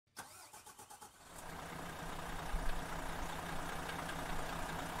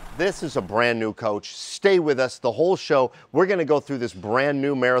This is a brand new coach. Stay with us the whole show. We're going to go through this brand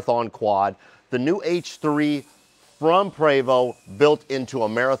new Marathon quad, the new H3 from Prevost, built into a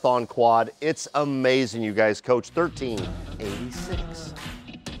Marathon quad. It's amazing, you guys. Coach 1386.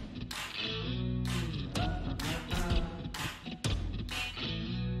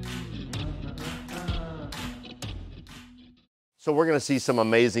 So we're going to see some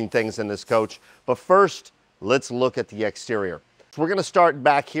amazing things in this coach. But first, let's look at the exterior. So we're going to start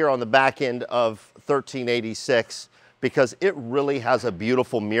back here on the back end of 1386 because it really has a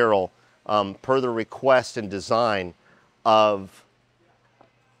beautiful mural per the request and design of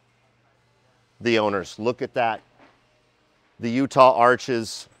the owners. Look at that. The Utah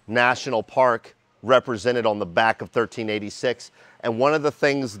Arches National Park represented on the back of 1386. And one of the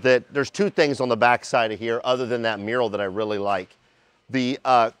things there's two things on the back side of here other than that mural that I really like. The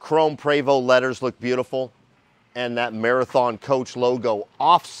chrome Prevost letters look beautiful, and that Marathon Coach logo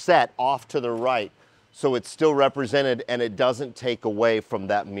offset off to the right. So it's still represented and it doesn't take away from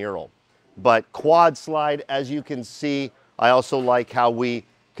that mural. But quad slide, as you can see, I also like how we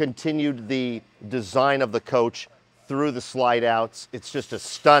continued the design of the coach through the slide outs. It's just a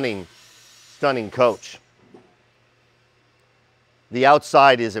stunning, stunning coach. The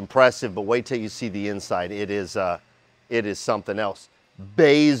outside is impressive, but wait till you see the inside. It is something else.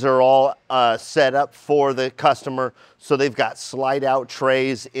 Bays are all set up for the customer, so they've got slide out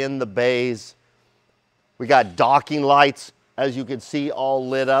trays in the bays. We got docking lights, as you can see, all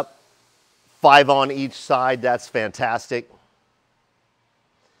lit up. 5 on each side, that's fantastic.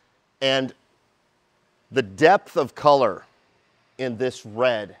 And the depth of color in this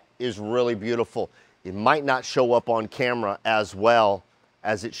red is really beautiful. It might not show up on camera as well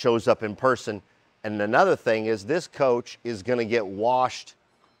as it shows up in person. And another thing is this coach is going to get washed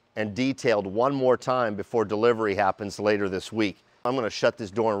and detailed one more time before delivery happens later this week. I'm going to shut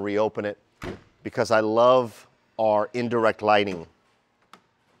this door and reopen it because I love our indirect lighting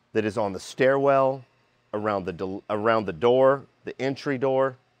that is on the stairwell, around the door, the entry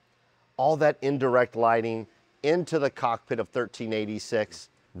door, all that indirect lighting into the cockpit of 1386.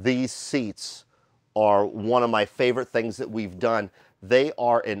 These seats are one of my favorite things that we've done. They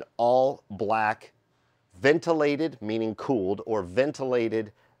are an all black, ventilated, meaning cooled, or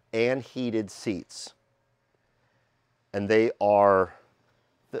ventilated and heated seats. And they are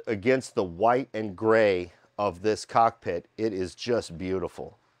against the white and gray of this cockpit. It is just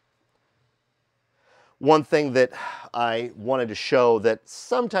beautiful. One thing that I wanted to show that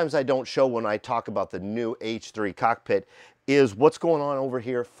sometimes I don't show when I talk about the new H3 cockpit is what's going on over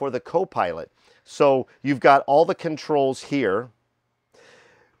here for the co-pilot. So you've got all the controls here.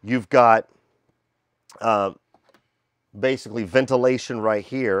 You've got basically ventilation right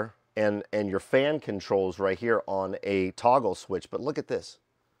here and your fan controls right here on a toggle switch. But look at this.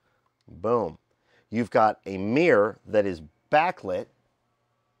 Boom. You've got a mirror that is backlit.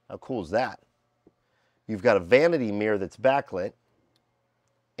 How cool is that? You've got a vanity mirror that's backlit,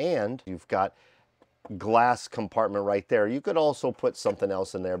 and you've got glass compartment right there. You could also put something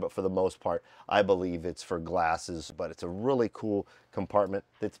else in there, but for the most part, I believe it's for glasses, but it's a really cool compartment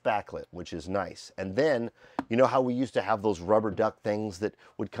that's backlit, which is nice. And then, you know how we used to have those rubber duck things that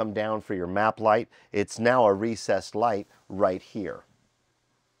would come down for your map light? It's now a recessed light right here.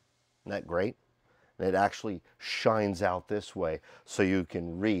 Isn't that great? And it actually shines out this way so you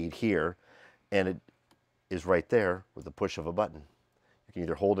can read here, and it is right there with the push of a button. You can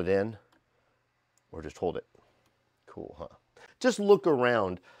either hold it in or just hold it. Cool, huh? Just look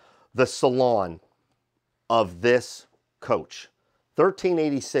around the salon of this coach.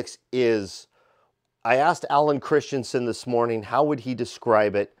 1386 is, I asked Alan Christensen this morning, how would he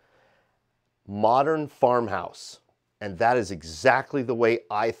describe it? Modern farmhouse. And that is exactly the way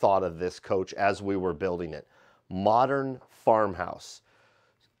I thought of this coach as we were building it. Modern farmhouse.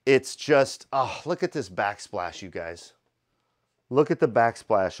 It's just, oh, look at this backsplash, you guys. Look at the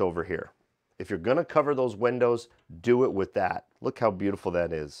backsplash over here. If you're going to cover those windows, do it with that. Look how beautiful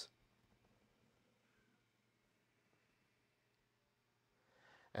that is.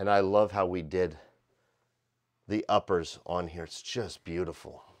 And I love how we did the uppers on here. It's just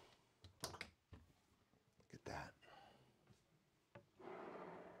beautiful. Look at that.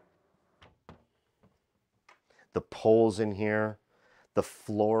 The poles in here, the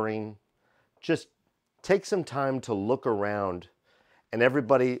flooring. Just take some time to look around. And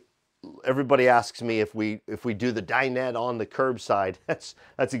everybody asks me if we do the dinette on the curbside. That's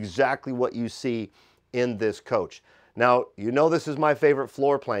exactly what you see in this coach. Now, you know this is my favorite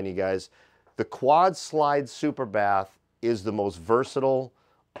floor plan, you guys. The quad slide super bath is the most versatile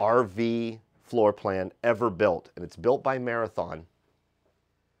RV floor plan ever built, and it's built by Marathon.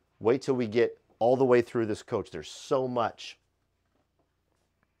 Wait till we get all the way through this coach. There's so much.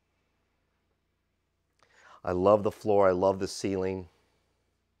 I love the floor. I love the ceiling.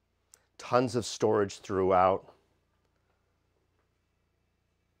 Tons of storage throughout.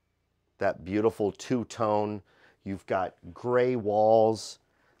 That beautiful two-tone. You've got gray walls.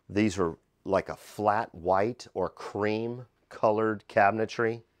 These are like a flat white or cream colored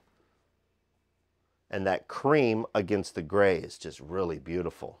cabinetry. And that cream against the gray is just really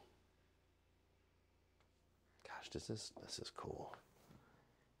beautiful. Gosh, this is cool.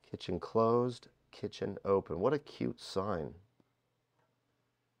 Kitchen closed, kitchen open. What a cute sign.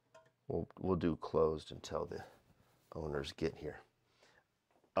 We'll do closed until the owners get here.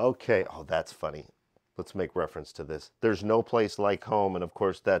 Okay, oh, that's funny. Let's make reference to this. There's no place like home, and of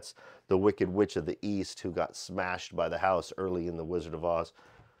course that's the Wicked Witch of the East who got smashed by the house early in The Wizard of Oz.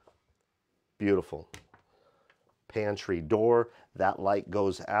 Beautiful. Pantry door, that light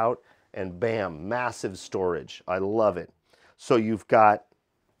goes out, and bam, massive storage. I love it. So you've got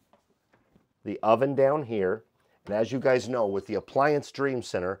the oven down here, and as you guys know, with the Appliance Dream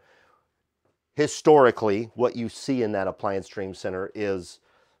Center, historically, what you see in that Appliance Dream Center is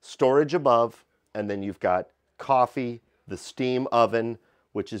storage above, and then you've got coffee, the steam oven,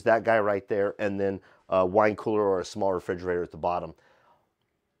 which is that guy right there, and then a wine cooler or a small refrigerator at the bottom.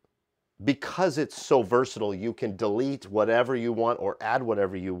 Because it's so versatile, you can delete whatever you want or add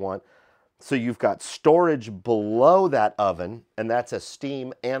whatever you want. So you've got storage below that oven, and that's a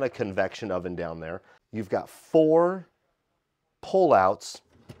steam and a convection oven down there. You've got 4 pull-outs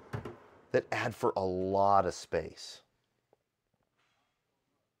that add for a lot of space.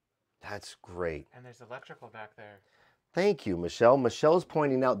 That's great. And there's electrical back there. Thank you, Michelle. Michelle's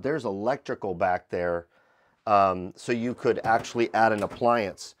pointing out there's electrical back there, so you could actually add an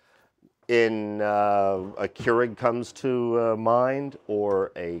appliance. In a Keurig comes to mind,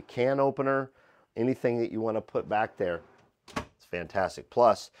 or a can opener, anything that you want to put back there. It's fantastic.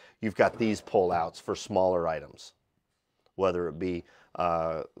 Plus, you've got these pull-outs for smaller items, whether it be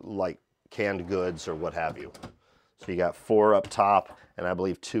like canned goods or what have you. So you got 4 up top, and I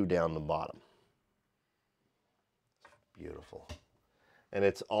believe 2 down the bottom. Beautiful. And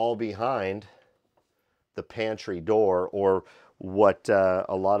it's all behind the pantry door, or what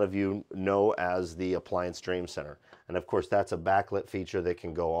a lot of you know as the Appliance Dream Center. And of course, that's a backlit feature that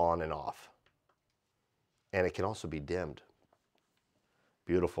can go on and off. And it can also be dimmed.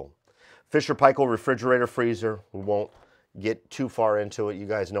 Beautiful. Fisher-Paykel refrigerator freezer. We won't get too far into it. You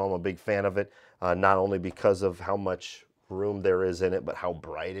guys know I'm a big fan of it, not only because of how much room there is in it, but how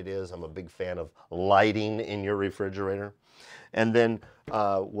bright it is. I'm a big fan of lighting in your refrigerator. And then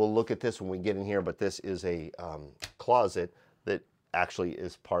we'll look at this when we get in here, but this is a closet that actually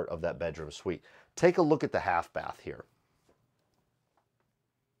is part of that bedroom suite. Take a look at the half bath here.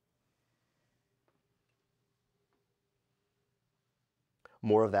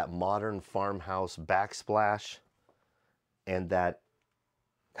 More of that modern farmhouse backsplash, and that,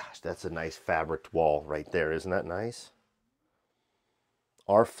 gosh, that's a nice fabric wall right there. Isn't that nice?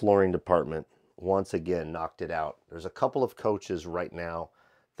 Our flooring department, once again, knocked it out. There's a couple of coaches right now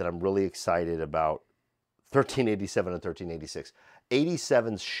that I'm really excited about. 1387 and 1386.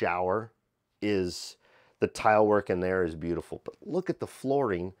 87's shower is, the tile work in there is beautiful. But look at the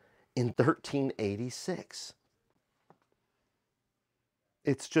flooring in 1386.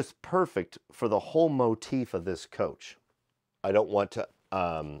 It's just perfect for the whole motif of this coach. I don't want to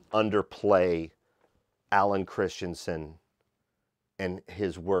underplay Alan Christensen and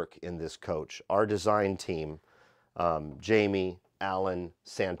his work in this coach. Our design team, Jamie, Alan,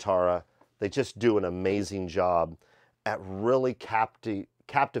 Santara, they just do an amazing job at really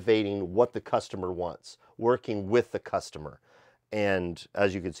captivating what the customer wants, working with the customer. And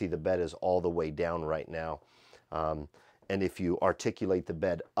as you can see, the bed is all the way down right now. And if you articulate the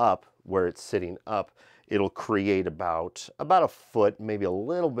bed up where it's sitting up, it'll create about a foot, maybe a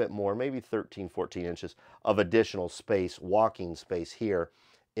little bit more, maybe 13, 14 inches of additional space, walking space here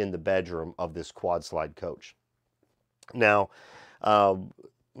in the bedroom of this quad slide coach. Now,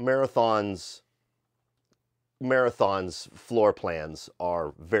 Marathon's floor plans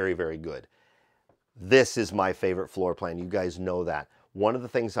are very, very good. This is my favorite floor plan. You guys know that. One of the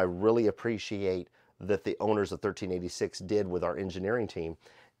things I really appreciate that the owners of 1386 did with our engineering team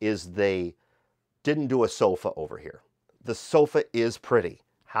is they didn't do a sofa over here. The sofa is pretty.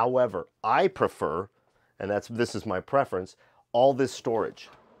 However, I prefer, and this is my preference, all this storage.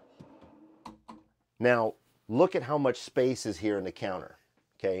 Now, look at how much space is here in the counter.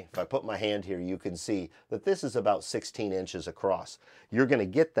 Okay, if I put my hand here, you can see that this is about 16 inches across. You're going to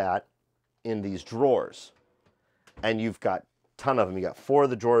get that in these drawers. And you've got ton of them. You got 4 of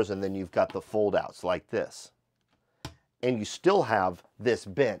the drawers, and then you've got the fold outs like this. And you still have this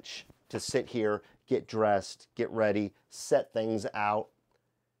bench to sit here, get dressed, get ready, set things out.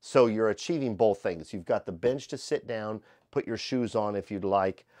 So you're achieving both things. You've got the bench to sit down, put your shoes on if you'd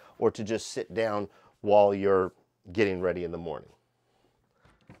like, or to just sit down while you're getting ready in the morning.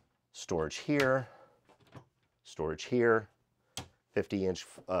 Storage here, 50-inch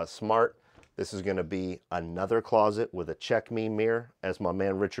smart. This is going to be another closet with a check me mirror, as my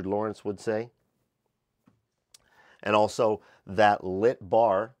man Richard Lawrence would say. And also that lit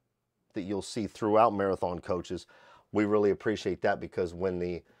bar that you'll see throughout Marathon coaches. We really appreciate that, because when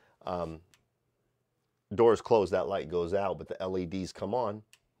the doors close, that light goes out, but the LEDs come on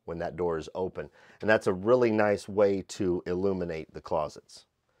when that door is open. And that's a really nice way to illuminate the closets.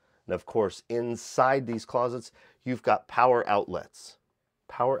 And of course, inside these closets, you've got power outlets.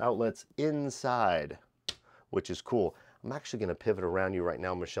 Power outlets inside, which is cool. I'm actually going to pivot around you right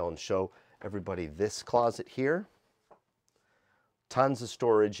now, Michelle, and show everybody this closet here. Tons of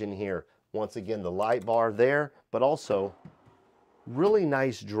storage in here. Once again, the light bar there, but also really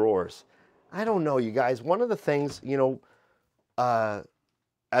nice drawers. I don't know, you guys, one of the things, you know,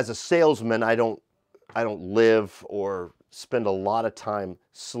 as a salesman, I don't live or spend a lot of time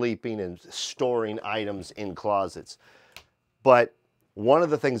sleeping and storing items in closets. But one of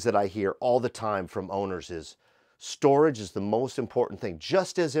the things that I hear all the time from owners is storage is the most important thing,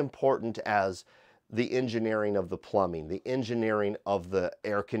 just as important as the engineering of the plumbing, the engineering of the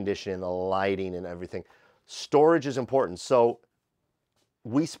air conditioning, the lighting and everything. Storage is important. So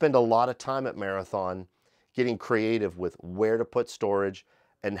we spend a lot of time at Marathon getting creative with where to put storage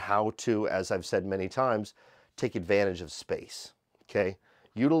and how to, as I've said many times, take advantage of space, okay?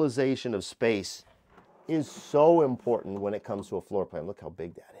 Utilization of space is so important when it comes to a floor plan. Look how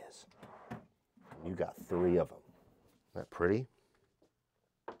big that is. You got 3 of them. Isn't that pretty?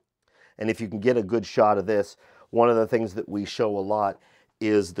 And if you can get a good shot of this, one of the things that we show a lot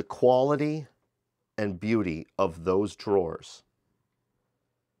is the quality and beauty of those drawers.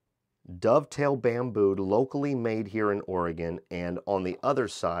 Dovetail bamboo, locally made here in Oregon, and on the other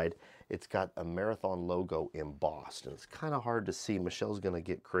side, it's got a Marathon logo embossed. And it's kind of hard to see. Michelle's going to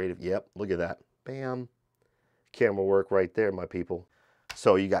get creative. Yep, look at that. Bam. Camera work right there, my people.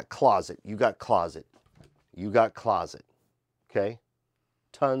 So you got closet, you got closet, you got closet, okay?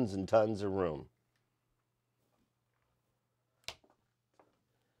 Tons and tons of room.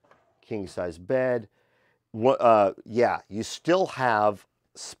 King size bed. Yeah, you still have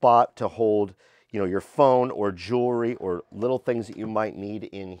spot to hold, you know, your phone or jewelry or little things that you might need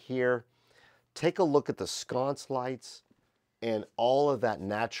in here. Take a look at the sconce lights and all of that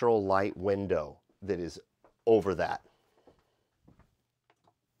natural light window that is over that.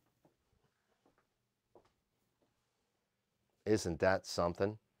 Isn't that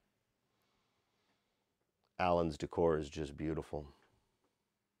something? Alan's decor is just beautiful.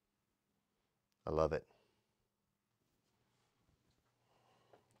 I love it.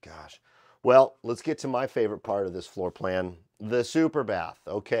 Gosh. Well, let's get to my favorite part of this floor plan, the super bath.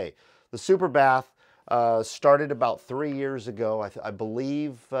 Okay, the super bath started about 3 years ago. I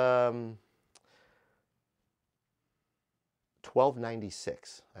believe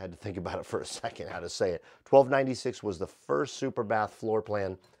 1296. I had to think about it for a second how to say it. 1296 was the first super bath floor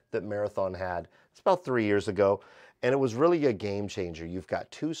plan that Marathon had. It's about 3 years ago, and it was really a game changer. You've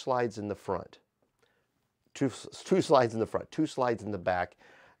got 2 slides in the front, two slides in the front, 2 slides in the back,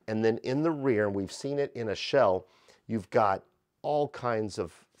 and then in the rear, and we've seen it in a shell, you've got all kinds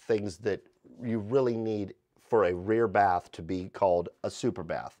of things that you really need for a rear bath to be called a super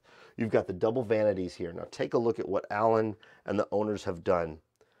bath. You've got the double vanities here. Now take a look at what Alan and the owners have done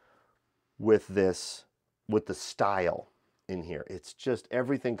with this, with the style in here. It's just,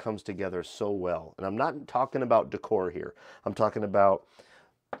 everything comes together so well. And I'm not talking about decor here. I'm talking about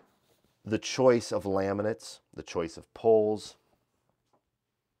the choice of laminates, the choice of poles.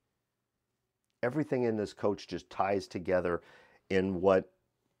 Everything in this coach just ties together in what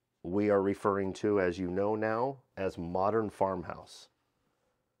we are referring to, as you know now, as modern farmhouse.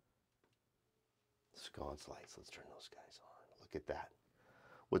 Sconce lights, let's turn those guys on. Look at that.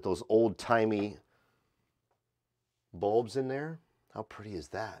 With those old-timey bulbs in there. How pretty is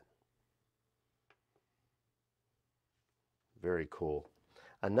that? Very cool.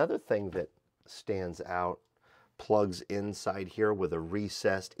 Another thing that stands out, plugs inside here with a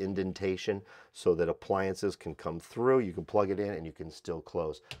recessed indentation so that appliances can come through. You can plug it in and you can still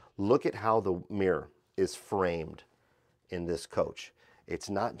close. Look at how the mirror is framed in this coach. It's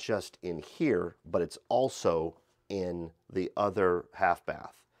not just in here, but it's also in the other half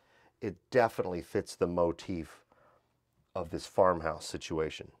bath. It definitely fits the motif of this farmhouse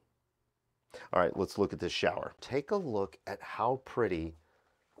situation. All right, let's look at this shower. Take a look at how pretty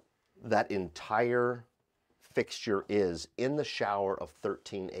that entire fixture is in the shower of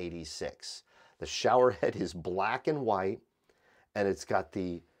 1386. The shower head is black and white, and it's got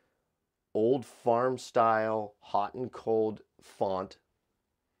the old farm style hot and cold font.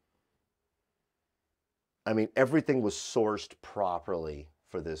 I mean, everything was sourced properly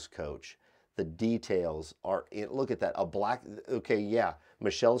for this coach. The details are in, look at that, a black, okay, yeah,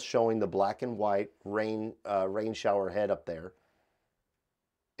 Michelle's showing the black and white rain shower head up there.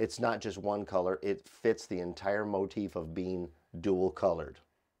 It's not just one color, it fits the entire motif of being dual colored.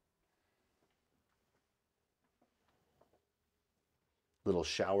 Little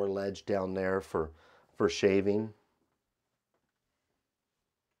shower ledge down there for shaving.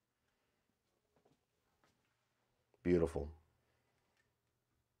 Beautiful.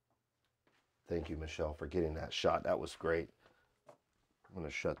 Thank you, Michelle, for getting that shot. That was great. I'm going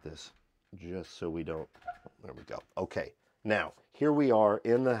to shut this just so we don't, there we go. Okay, now here we are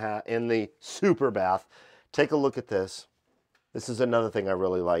in the super bath. Take a look at this. This is another thing I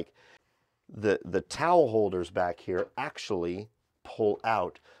really like. The towel holders back here actually pull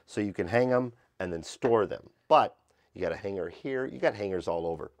out so you can hang them and then store them. But you got a hanger here, you got hangers all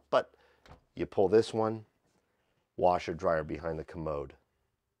over. But you pull this one, washer dryer behind the commode.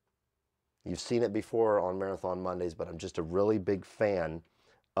 You've seen it before on Marathon Mondays, but I'm just a really big fan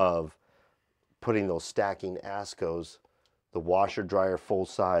of putting those stacking Ascos, the washer dryer full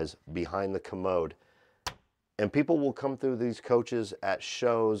size, behind the commode. And people will come through these coaches at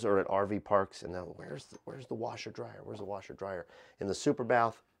shows or at RV parks and they'll, where's the washer dryer? Where's the washer dryer? In the super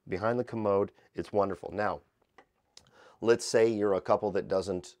bath, behind the commode, it's wonderful. Now, let's say you're a couple that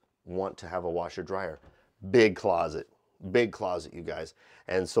doesn't want to have a washer dryer. Big closet, you guys.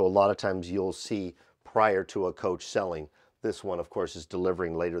 And so a lot of times you'll see prior to a coach selling, this one of course is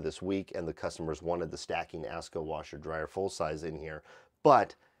delivering later this week and the customers wanted the stacking Asco washer dryer full size in here.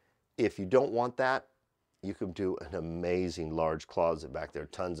 But if you don't want that, you can do an amazing large closet back there,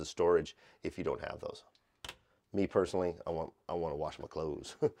 tons of storage if you don't have those. Me personally, I want to wash my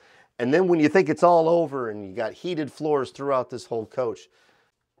clothes. And then when you think it's all over and you got heated floors throughout this whole coach,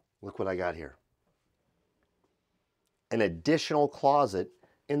 look what I got here. An additional closet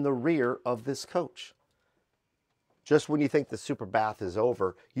in the rear of this coach. Just when you think the super bath is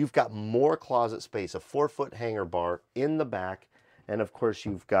over, you've got more closet space, a 4-foot hanger bar in the back, and of course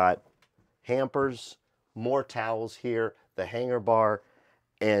you've got hampers, more towels here, the hanger bar,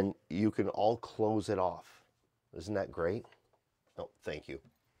 and you can all close it off. Isn't that great? Oh, thank you.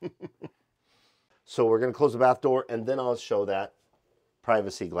 So we're going to close the bath door and then I'll show that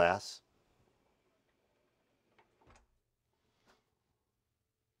privacy glass.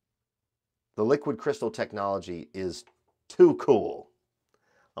 The liquid crystal technology is too cool.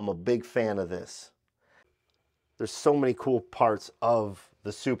 I'm a big fan of this. There's so many cool parts of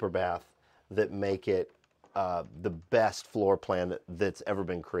the super bath that make it the best floor plan that's ever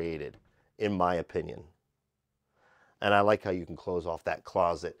been created, in my opinion. And I like how you can close off that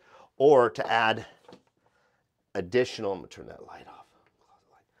closet. Or to add additional, I'm gonna turn that light off.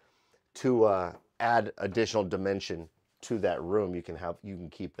 To add additional dimension to that room, you can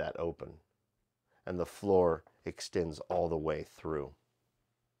keep that open. And the floor extends all the way through.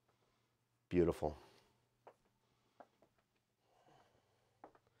 Beautiful.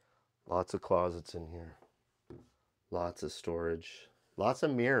 Lots of closets in here. Lots of storage. Lots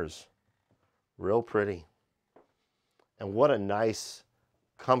of mirrors. Real pretty. And what a nice,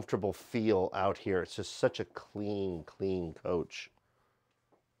 comfortable feel out here. It's just such a clean, clean coach.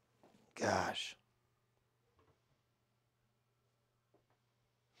 Gosh.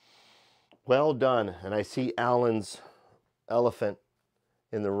 Well done. And I see Alan's elephant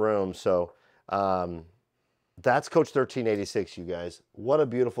in the room. So that's Coach 1386, you guys. What a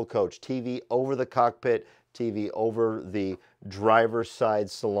beautiful coach. TV over the cockpit, TV over the driver's side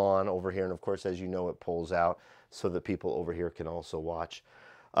salon over here. And of course, as you know, it pulls out so that people over here can also watch.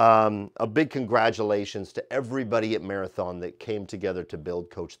 A big congratulations to everybody at Marathon that came together to build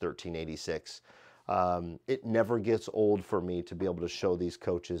Coach 1386. It never gets old for me to be able to show these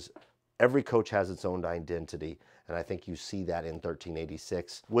coaches. Every coach has its own identity, and I think you see that in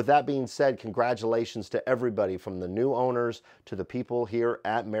 1386. With that being said, congratulations to everybody from the new owners to the people here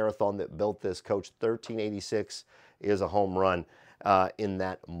at Marathon that built this. Coach 1386 is a home run in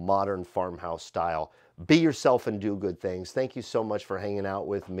that modern farmhouse style. Be yourself and do good things. Thank you so much for hanging out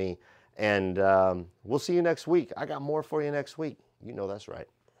with me, and we'll see you next week. I got more for you next week. You know that's right.